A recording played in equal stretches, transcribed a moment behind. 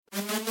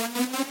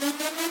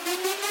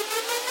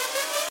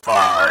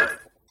5,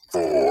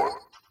 4,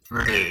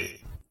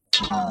 3,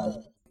 2,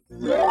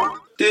 1.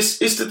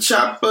 This is the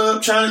chop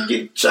up, trying to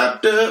get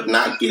chopped up,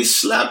 not get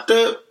slapped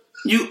up.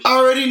 You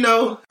already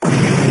know.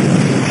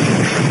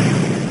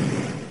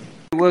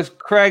 What's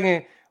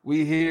cracking?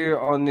 We here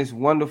on this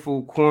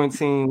wonderful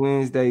quarantine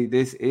Wednesday.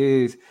 This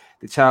is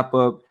the chop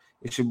up.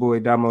 It's your boy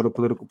Damo, the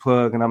political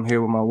plug, and I'm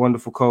here with my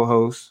wonderful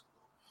co-host.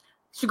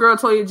 It's your girl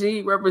Toya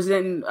G,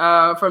 representing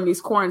from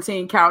these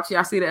quarantine couch.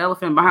 Y'all see the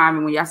elephant behind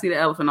me. When y'all see the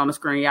elephant on the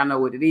screen, y'all know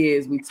what it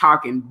is. We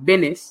talking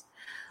business,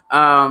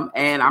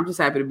 and I'm just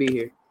happy to be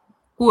here.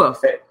 Who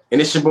else? And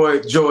it's your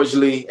boy George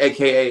Lee,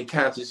 aka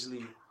Conscious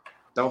Lee.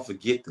 Don't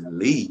forget the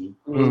Lee.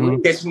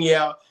 Mm-hmm. Catch me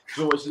out,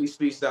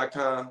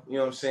 GeorgeLeeSpeaks.com. You know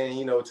what I'm saying?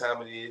 You know what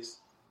time it is.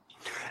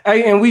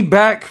 Hey, and we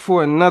back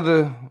for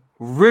another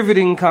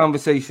riveting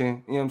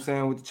conversation, you know what I'm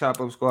saying, with the Chop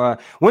Up Squad.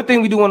 One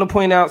thing we do want to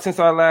point out, since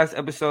our last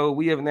episode,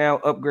 we have now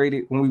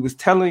upgraded. When we was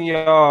telling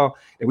y'all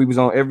that we was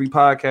on every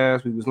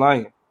podcast, we was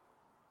lying.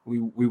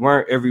 We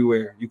weren't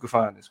everywhere you could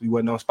find us. We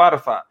wasn't on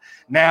Spotify.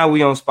 Now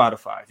we on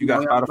Spotify. If you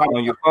got Spotify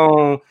on your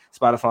phone,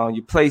 Spotify on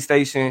your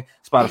PlayStation,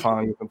 Spotify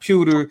on your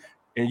computer,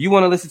 and you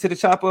want to listen to the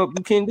Chop Up,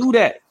 you can do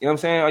that. You know what I'm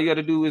saying? All you got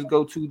to do is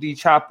go to the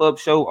Chop Up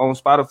Show on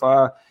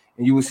Spotify,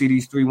 and you will see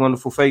these three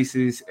wonderful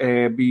faces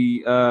and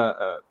be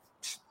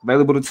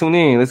available to tune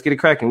in. Let's get it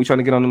cracking. We're trying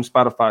to get on them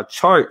Spotify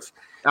charts.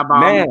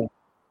 Man,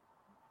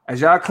 as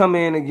y'all come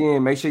in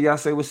again, make sure y'all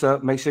say what's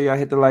up. Make sure y'all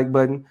hit the like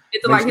button.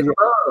 Hit the like, hit the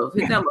love.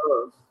 Hit that love.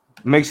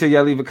 Make sure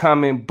y'all leave a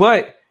comment.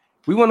 But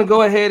we want to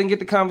go ahead and get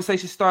the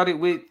conversation started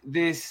with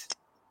this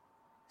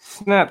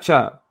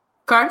Snapchop.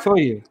 Okay.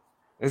 Toya,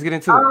 let's get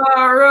into it.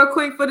 Real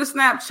quick for the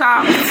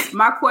Snapchop.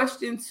 My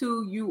question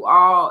to you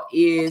all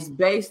is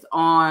based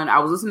on, I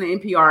was listening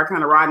to NPR,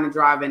 kind of riding and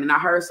driving, and I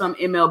heard some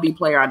MLB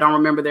player, I don't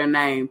remember their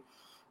name,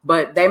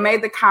 but they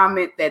made the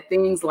comment that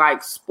things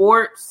like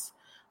sports,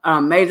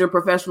 major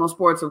professional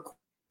sports, of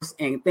course,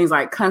 and things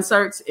like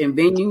concerts and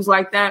venues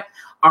like that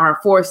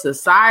are for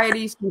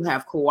societies who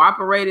have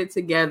cooperated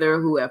together,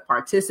 who have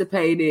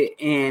participated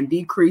in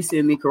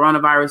decreasing the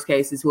coronavirus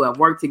cases, who have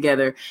worked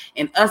together.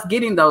 And us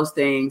getting those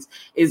things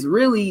is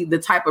really the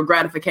type of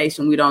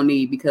gratification we don't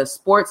need, because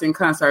sports and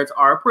concerts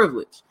are a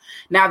privilege.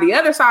 Now, the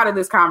other side of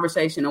this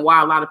conversation, and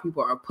why a lot of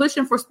people are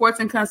pushing for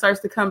sports and concerts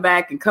to come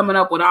back and coming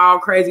up with all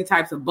crazy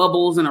types of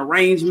bubbles and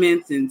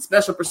arrangements and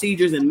special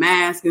procedures and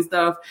masks and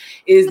stuff,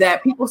 is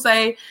that people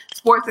say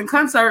sports and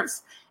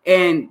concerts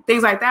and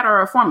things like that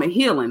are a form of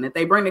healing, that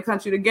they bring the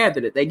country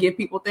together, that they give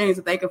people things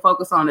that they can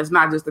focus on. It's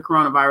not just the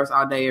coronavirus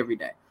all day, every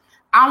day.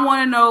 I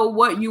want to know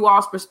what you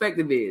all's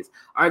perspective is.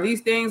 Are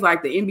these things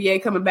like the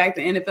NBA coming back,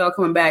 the NFL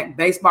coming back,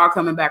 baseball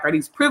coming back, are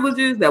these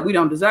privileges that we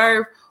don't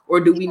deserve? Or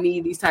do we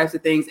need these types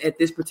of things at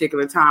this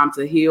particular time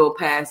to heal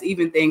past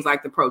even things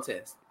like the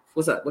protest?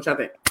 What's up? What y'all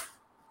think?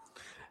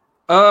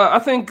 I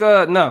think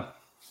no.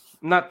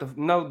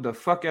 The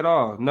fuck at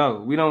all.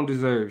 No, we don't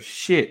deserve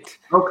shit.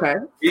 Okay.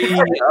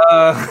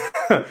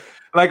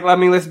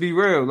 Let's be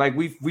real. Like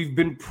we've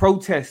been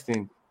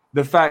protesting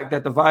the fact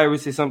that the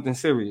virus is something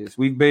serious.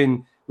 We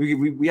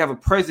have a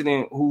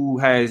president who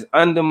has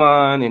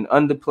undermined and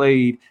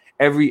underplayed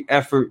every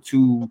effort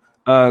to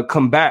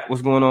combat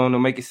what's going on or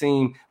make it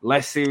seem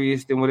less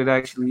serious than what it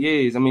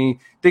actually is. I mean,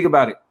 think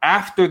about it.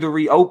 After the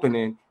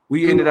reopening,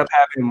 we ended up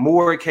having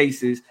more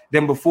cases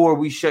than before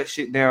we shut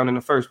shit down in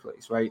the first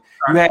place, right?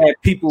 You had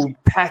people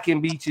packing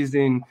beaches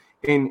in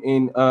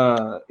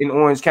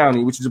Orange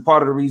County, which is a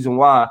part of the reason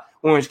why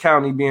Orange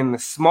County, being the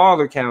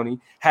smaller county,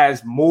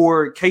 has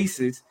more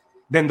cases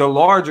than the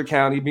larger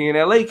county, being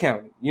LA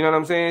County. You know what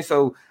I'm saying?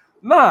 So,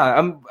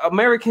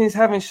 Americans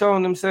haven't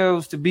shown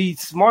themselves to be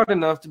smart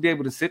enough to be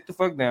able to sit the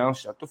fuck down,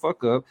 shut the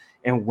fuck up,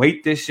 and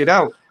wait this shit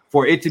out.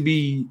 For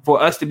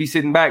us to be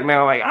sitting back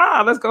now, like,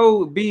 let's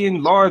go be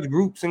in large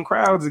groups and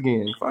crowds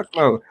again. Fuck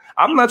no.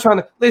 I'm not trying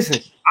to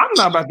listen. I'm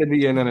not about to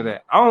be in none of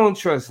that. I don't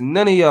trust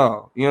none of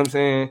y'all. You know what I'm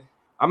saying?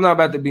 I'm not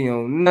about to be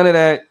on none of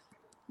that.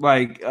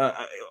 Like,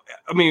 yeah,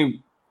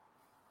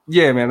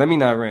 man. Let me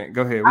not rant.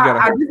 Go ahead. We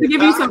got just to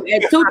give you some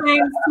two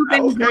things. Okay,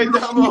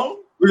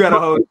 we got a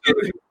whole.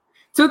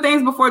 Two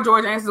things before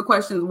George answers the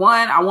questions.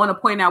 One, I want to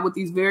point out what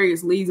these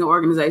various leagues and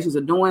organizations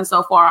are doing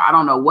so far. I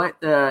don't know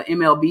what the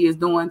MLB is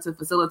doing to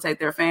facilitate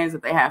their fans,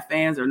 if they have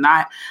fans or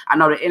not. I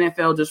know the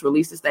NFL just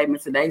released a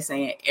statement today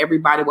saying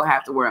everybody will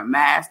have to wear a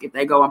mask if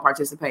they go and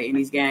participate in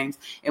these games.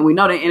 And we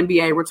know the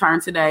NBA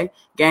returned today.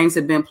 Games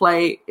have been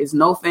played. It's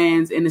no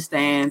fans in the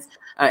stands.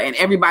 And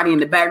everybody in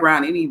the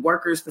background, any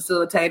workers,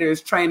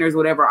 facilitators, trainers,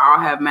 whatever, all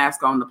have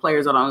masks on. The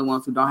players are the only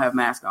ones who don't have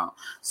masks on.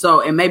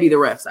 So, and maybe the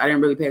rest. I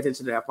didn't really pay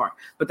attention to that part.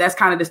 But that's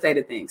kind of the state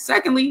of things.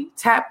 Secondly,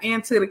 tap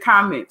into the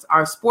comments.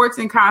 Are sports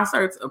and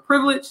concerts a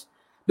privilege?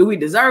 Do we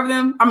deserve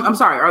them? I'm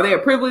sorry. Are they a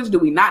privilege? Do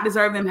we not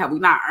deserve them? Have we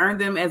not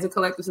earned them as a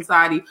collective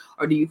society?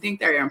 Or do you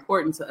think they're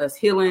important to us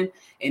healing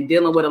and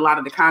dealing with a lot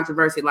of the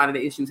controversy, a lot of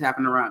the issues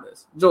happening around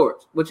us? George,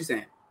 what you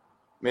saying?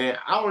 Man,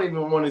 I don't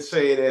even want to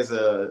say it as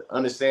a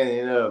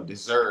understanding of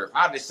deserve.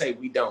 I just say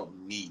we don't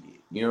need it.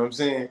 You know what I'm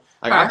saying?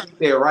 Like, I think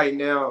that right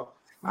now,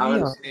 I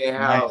understand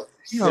how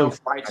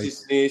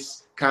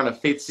self-righteousness kind of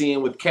fits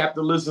in with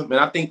capitalism. And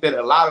I think that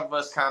a lot of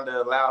us kind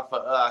of allow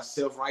for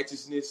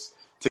self-righteousness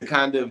to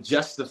kind of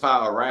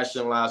justify or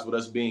rationalize with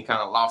us being kind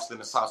of lost in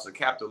the sauce of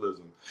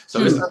capitalism.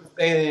 So it's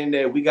understanding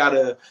that we got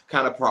to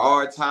kind of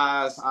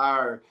prioritize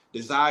our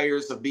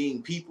desires of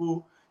being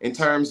people in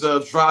terms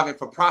of driving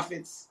for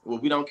profits. Well,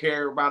 we don't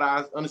care about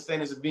our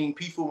understandings of being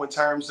people in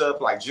terms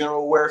of like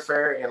general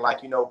welfare and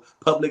like,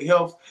 public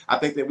health. I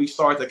think that we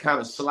start to kind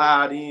of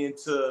slide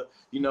into,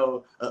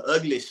 an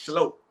ugly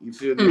slope, you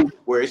feel me?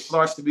 Where it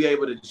starts to be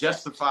able to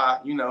justify,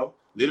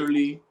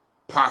 literally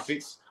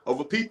profits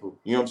over people.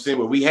 You know what I'm saying?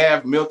 Where we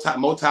have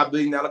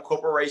multi-billion-dollar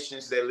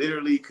corporations that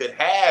literally could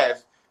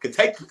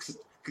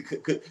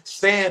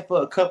stand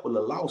for a couple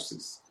of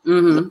losses.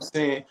 You know what I'm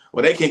saying?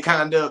 Well, they can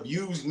kind of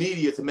use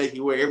media to make it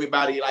where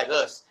everybody like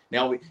us.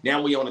 Now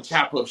we on a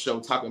chop up show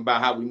talking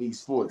about how we need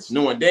sports,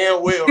 knowing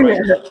damn well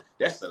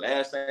that's the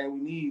last thing we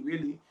need,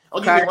 really.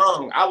 Don't get me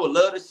wrong. I would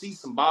love to see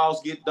some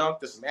balls get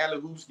dunked, some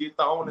alley hoops get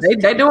thrown. They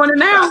doing it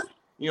now.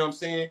 You know what I'm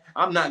saying?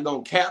 I'm not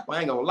gonna cap. I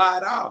ain't gonna lie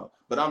at all.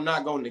 But I'm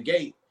not gonna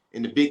negate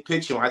in the big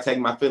picture when I take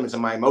my feelings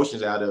and my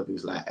emotions out of it.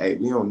 It's like, hey,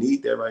 we don't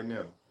need that right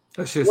now.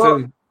 That shit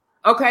silly.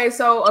 Okay,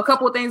 so a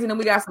couple of things, and then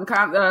we got some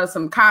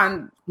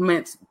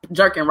comments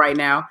jerking right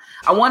now.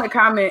 I want to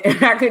comment,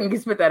 and I couldn't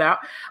spit that out.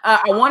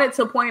 I wanted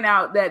to point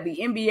out that the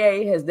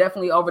NBA has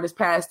definitely, over this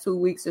past 2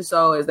 weeks or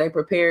so, as they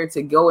prepare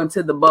to go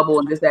into the bubble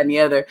and this, that, and the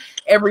other,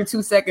 every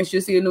 2 seconds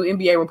you'll see a new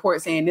NBA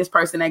report saying this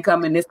person ain't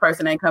coming, this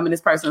person ain't coming, this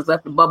person's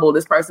left the bubble,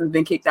 this person's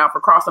been kicked out for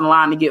crossing the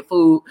line to get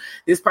food,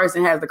 this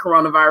person has the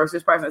coronavirus,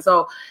 this person.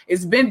 So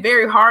it's been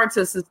very hard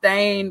to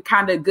sustain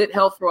kind of good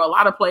health for a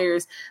lot of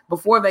players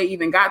before they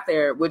even got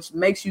there, which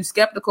makes you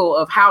skeptical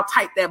of how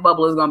tight that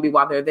bubble is going to be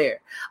while they're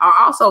there.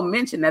 I also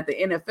mentioned that the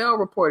NFL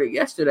reported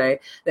yesterday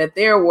that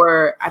there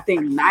were, I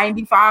think,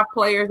 95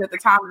 players at the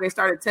time that they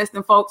started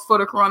testing folks for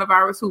the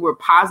coronavirus who were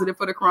positive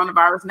for the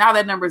coronavirus. Now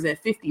that number is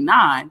at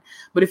 59.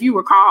 But if you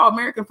recall,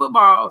 American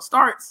football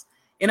starts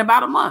in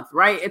about a month,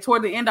 right? And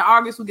toward the end of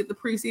August, we get the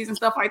preseason,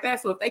 stuff like that.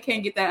 So if they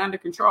can't get that under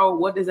control,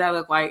 what does that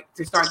look like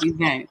to start these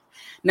games?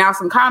 Now,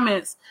 some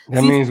comments.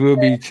 That means we'll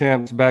be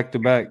champs back to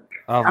back.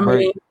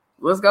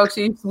 Let's go,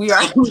 Chiefs. We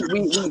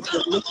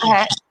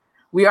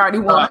already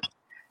won.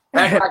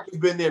 Act like you've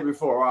been there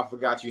before. I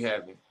forgot you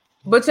haven't.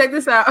 But check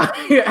this out.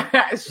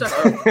 Shut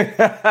up.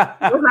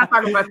 Let's not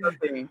talk about that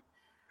thing.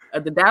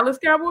 The Dallas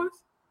Cowboys?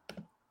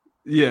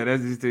 Yeah,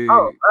 that's his team.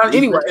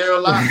 Anyway.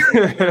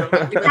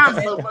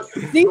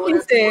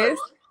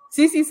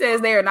 CC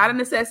says they are not a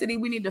necessity.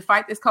 We need to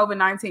fight this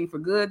COVID-19 for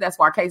good. That's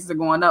why cases are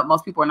going up.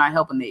 Most people are not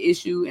helping the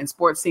issue, and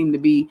sports seem to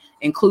be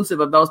inclusive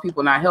of those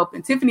people not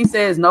helping. Tiffany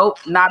says, nope,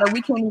 nada.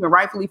 We can't even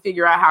rightfully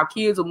figure out how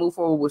kids will move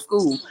forward with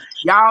school.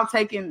 Y'all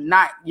talking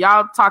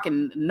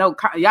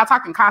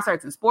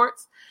concerts and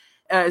sports.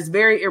 It's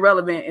very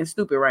irrelevant and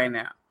stupid right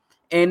now.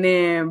 And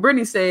then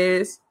Brittany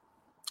says,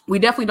 we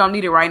definitely don't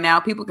need it right now.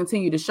 People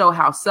continue to show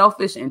how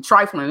selfish and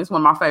trifling. It's one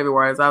of my favorite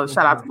words. I would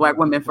shout out to Black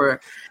women for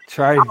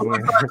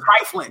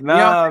trifling.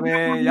 Nah,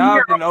 man,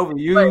 y'all can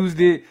overused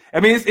it. I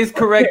mean, it's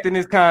correct in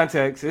this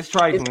context. It's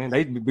trifling.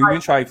 We've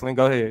been trifling.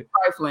 Go ahead.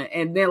 Trifling.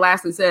 And then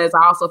lastly says,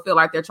 I also feel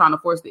like they're trying to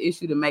force the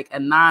issue to make a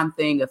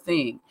non-thing a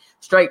thing.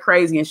 Straight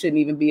crazy and shouldn't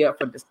even be up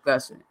for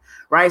discussion.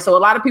 Right. So a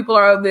lot of people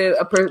are of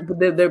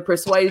the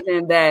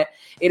persuasion that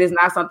it is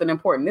not something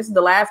important. This is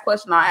the last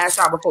question I'll ask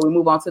y'all before we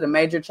move on to the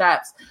major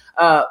chaps.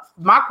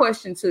 My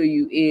question to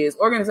you is,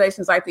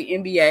 organizations like the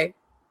NBA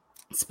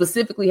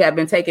specifically have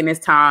been taking this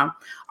time.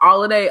 A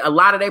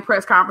lot of their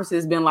press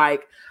conferences been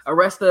like,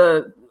 arrest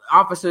the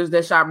officers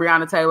that shot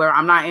Breonna Taylor.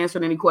 I'm not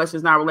answering any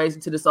questions not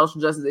related to the social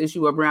justice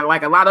issue of Breonna.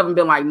 Like, a lot of them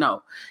been like,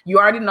 no. You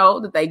already know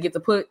that they get to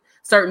put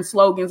certain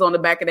slogans on the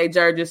back of their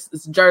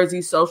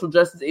jerseys, social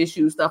justice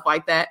issues, stuff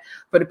like that.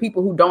 For the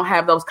people who don't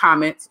have those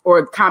comments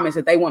or comments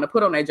that they want to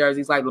put on their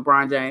jerseys, like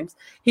LeBron James,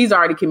 he's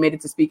already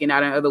committed to speaking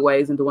out in other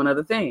ways and doing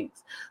other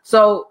things.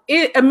 So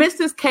amidst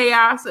this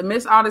chaos,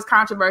 amidst all this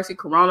controversy,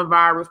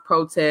 coronavirus,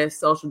 protests,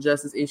 social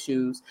justice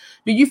issues,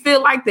 do you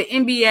feel like the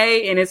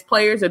NBA and its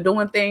players are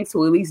doing things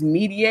to at least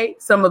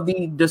mediate some of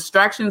the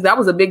distractions? That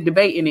was a big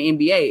debate in the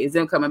NBA. Is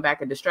them coming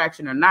back a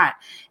distraction or not?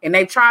 And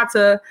they tried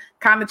to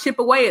kind of chip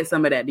away at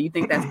some of that. Do you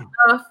think that's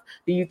enough?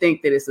 Do you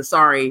think that it's a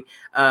sorry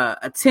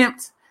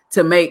attempt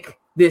to make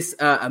this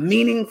a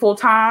meaningful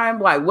time?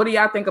 Like, what do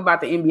y'all think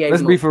about the NBA?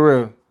 Let's be for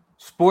real.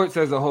 Sports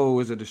as a whole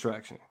is a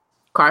distraction.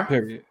 Okay.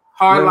 Period.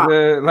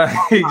 Okay.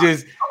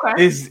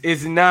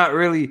 It's not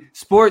really.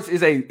 Sports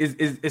is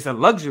a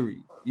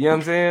luxury. You know what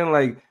I'm saying?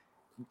 Like,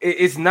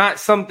 it's not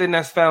something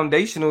that's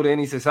foundational to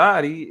any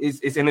society.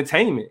 It's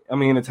entertainment. I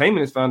mean,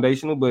 entertainment is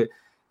foundational, but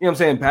you know what I'm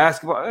saying?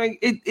 Basketball, like,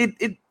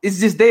 it's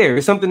just there.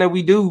 It's something that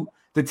we do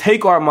to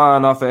take our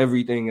mind off of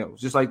everything else,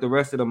 just like the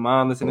rest of the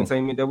mindless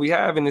entertainment that we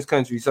have in this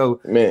country.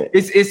 So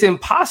it's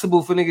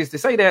impossible for niggas to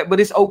say that, but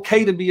it's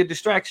okay to be a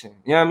distraction.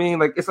 You know what I mean?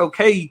 Like, it's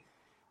okay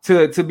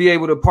to be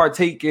able to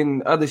partake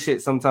in other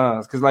shit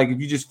sometimes. Cause like, if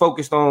you just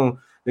focused on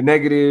the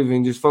negative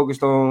and just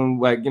focused on,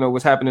 like, you know,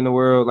 what's happening in the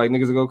world, like,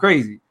 niggas will go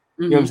crazy.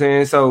 You know what I'm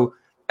saying? So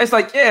it's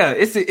like, yeah,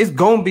 it's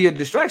gonna be a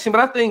distraction.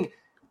 But I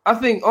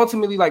think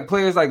ultimately, like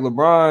players like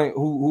LeBron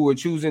who are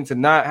choosing to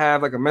not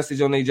have like a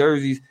message on their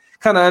jerseys,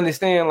 kind of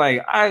understand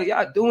like,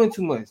 y'all doing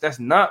too much. That's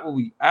not what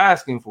we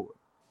asking for.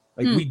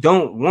 Like we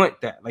don't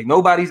want that. Like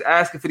nobody's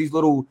asking for these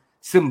little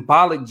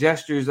symbolic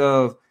gestures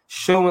of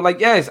showing. Like,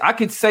 yes, I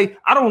could say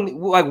I don't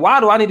like. Why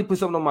do I need to put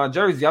something on my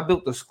jersey? I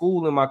built a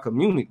school in my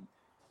community.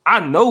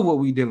 I know what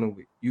we dealing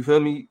with. You feel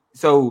me?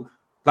 So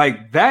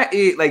like that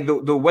is like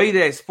the way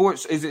that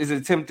sports is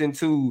attempting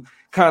to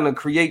kind of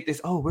create this.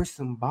 Oh, we're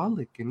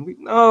symbolic, and we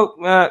know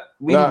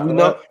we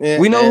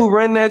know who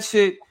run that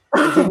shit.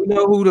 We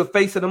know who the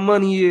face of the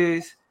money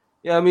is.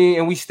 You know what I mean?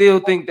 And we still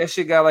think that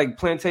shit got like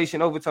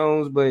plantation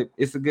overtones, but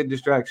it's a good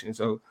distraction.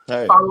 So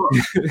okay,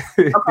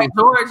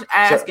 George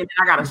asked, and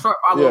then I got a short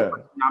follow-up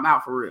question. I'm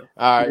out for real.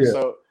 All right,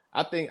 so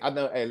I think I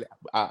know.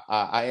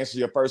 I answered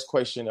your first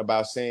question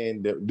about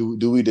saying that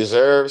do we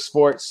deserve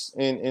sports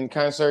in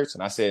concerts,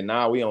 and I said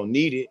nah, we don't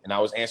need it. And I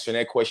was answering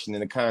that question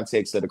in the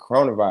context of the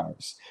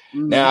coronavirus.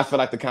 Now I feel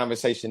like the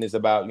conversation is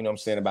about, you know what I'm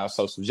saying, about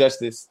social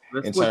justice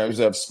in terms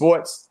of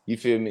sports. You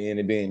feel me? And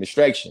it being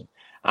distraction.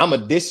 I'm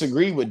going to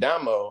disagree with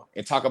Damo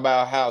and talk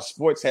about how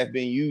sports have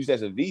been used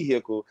as a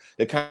vehicle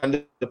to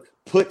kind of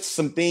put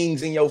some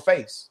things in your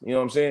face. You know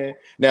what I'm saying?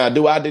 Now,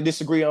 do I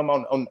disagree on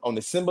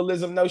the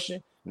symbolism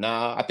notion?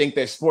 Nah, I think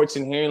that sports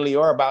inherently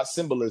are about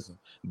symbolism.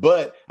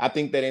 But I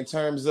think that in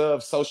terms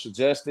of social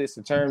justice,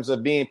 in terms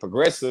of being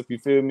progressive, you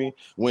feel me?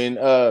 When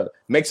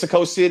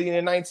Mexico City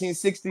in the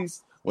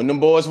 1960s, when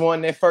them boys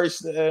won their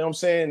first, you know what I'm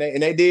saying,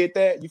 and they did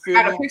that, you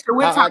feel me?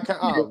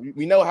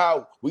 We know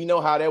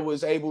how that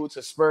was able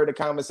to spur the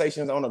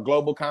conversations on a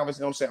global conversation,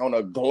 you know what I'm saying, on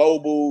a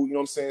global, you know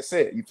what I'm saying,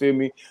 set, you feel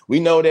me? We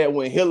know that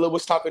when Hitler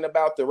was talking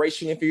about the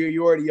racial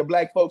inferiority of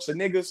black folks and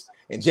niggas,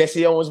 and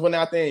Jesse Owens went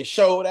out there and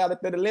showed out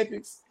at the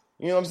Olympics,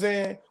 you know what I'm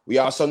saying? We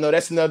also know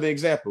that's another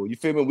example. You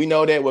feel me? We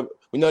know that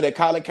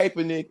Colin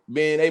Kaepernick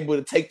being able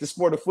to take the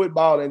sport of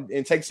football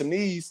and take some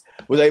knees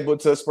was able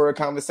to spur a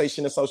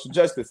conversation of social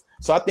justice.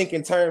 So I think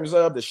in terms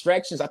of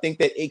distractions, I think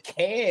that it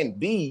can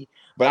be,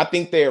 but I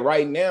think that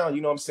right now,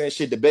 you know what I'm saying,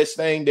 shit, the best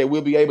thing that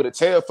we'll be able to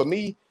tell for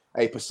me,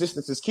 hey,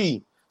 persistence is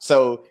key.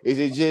 So is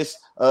it just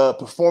a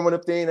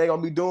performative thing they're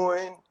going to be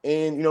doing?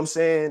 And, you know what I'm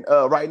saying,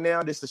 right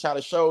now, just to try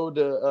to show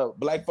the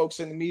black folks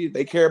in the media,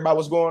 they care about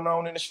what's going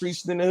on in the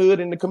streets, in the hood,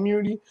 in the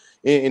community.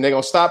 And they're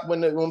going to stop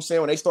when, you know what I'm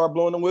saying, when they start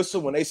blowing the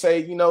whistle, when they say,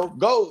 you know,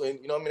 go.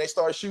 And, you know what I mean, they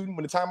start shooting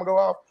when the timer go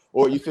off.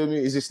 Or, you feel me,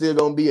 is it still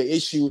going to be an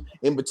issue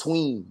in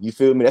between? You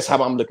feel me? That's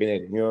how I'm looking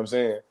at it. You know what I'm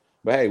saying?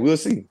 But, hey, we'll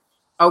see.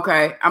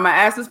 Okay. I'm going to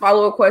ask this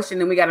follow-up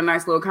question, and we got a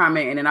nice little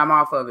comment, and then I'm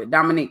off of it.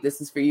 Dominique,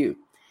 this is for you.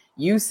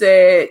 You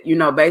said, you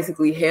know,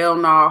 basically, hell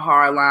no,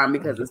 hard line,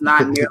 because it's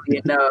not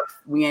nearly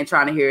enough. We ain't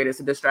trying to hear it. It's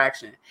a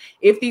distraction.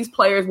 If these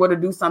players were to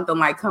do something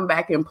like come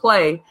back and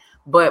play,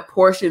 but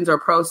portions or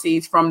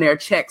proceeds from their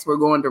checks were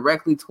going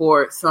directly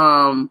towards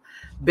some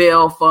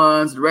bail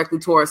funds, directly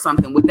towards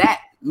something, would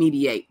that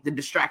mediate the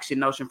distraction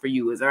notion for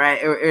you? Is all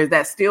right? Or is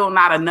that still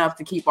not enough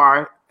to keep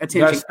our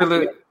attention?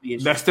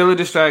 That's still a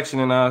distraction,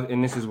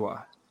 and this is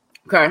why.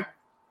 Okay.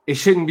 It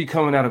shouldn't be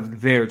coming out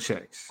of their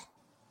checks.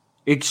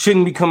 It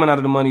shouldn't be coming out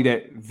of the money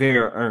that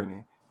they're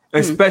earning,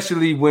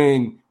 especially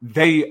when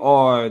they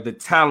are the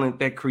talent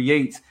that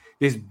creates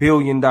this $1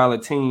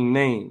 billion team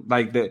name.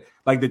 Like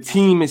the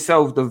team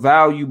itself, the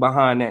value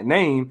behind that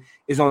name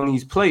is on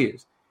these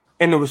players.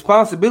 And the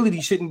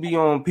responsibility shouldn't be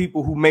on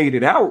people who made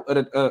it out of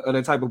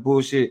the type of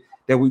bullshit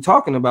that we're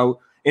talking about,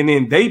 and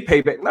then they pay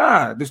back.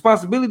 Nah, the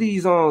responsibility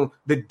is on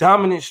the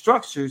dominant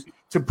structures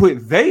to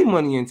put their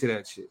money into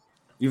that shit.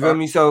 You feel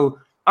me? So,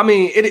 I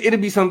mean,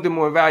 it'd be something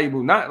more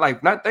valuable,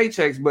 not they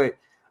checks, but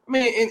I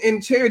mean,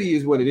 and charity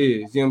is what it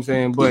is. You know what I'm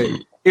saying? But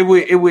it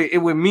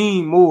would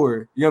mean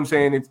more. You know what I'm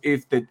saying?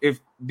 If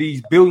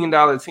these $1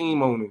 billion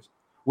team owners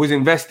was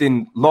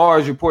investing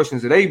larger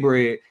portions of their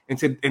bread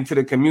into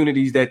the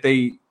communities that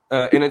they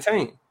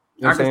entertain.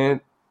 You know what I'm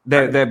saying?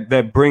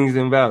 That brings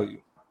them value.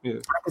 Yeah.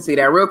 I can see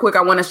that. Real quick,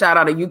 I want to shout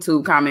out a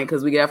YouTube comment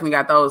because we definitely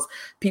got those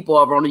people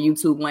over on the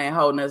YouTube land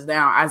holding us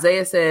down.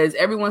 Isaiah says,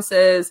 everyone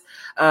says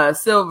Adam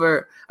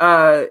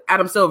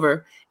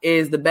Silver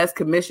is the best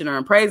commissioner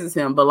and praises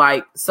him, but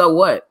like, so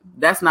what?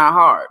 That's not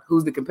hard.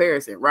 Who's the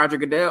comparison? Roger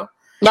Goodell?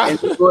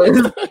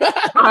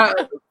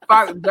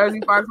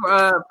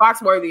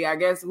 Foxworthy, I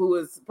guess, who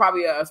is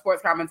probably a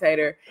sports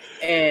commentator.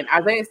 And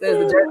Isaiah says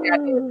the jersey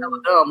idea is hella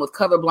dumb with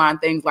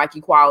colorblind things like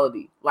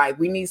equality. Like,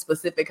 we need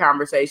specific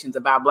conversations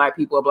about black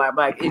people,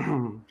 black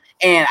issues.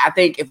 And I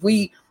think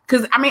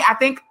I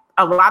think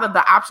a lot of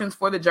the options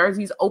for the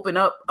jerseys open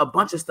up a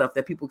bunch of stuff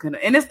that people can,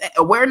 and this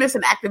awareness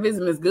and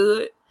activism is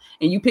good,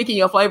 and you picking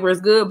your flavor is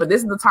good, but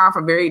this is the time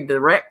for very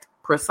direct,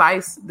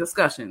 precise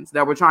discussions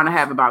that we're trying to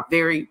have about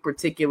very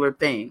particular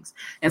things.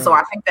 And so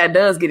I think that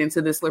does get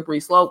into this slippery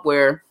slope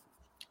where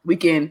we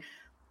can,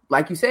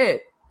 like you said,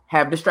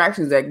 have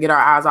distractions that get our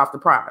eyes off the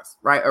prize,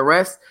 right?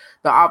 Arrest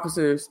the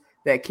officers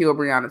that killed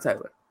Breonna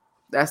Taylor.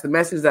 That's the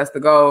message. That's the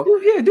goal.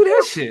 Yeah, do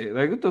that shit.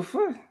 Like, what the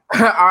fuck?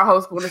 Our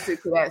host want to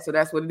stick to that, so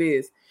that's what it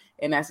is.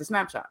 And that's a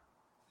snapshot.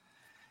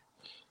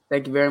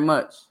 Thank you very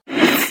much.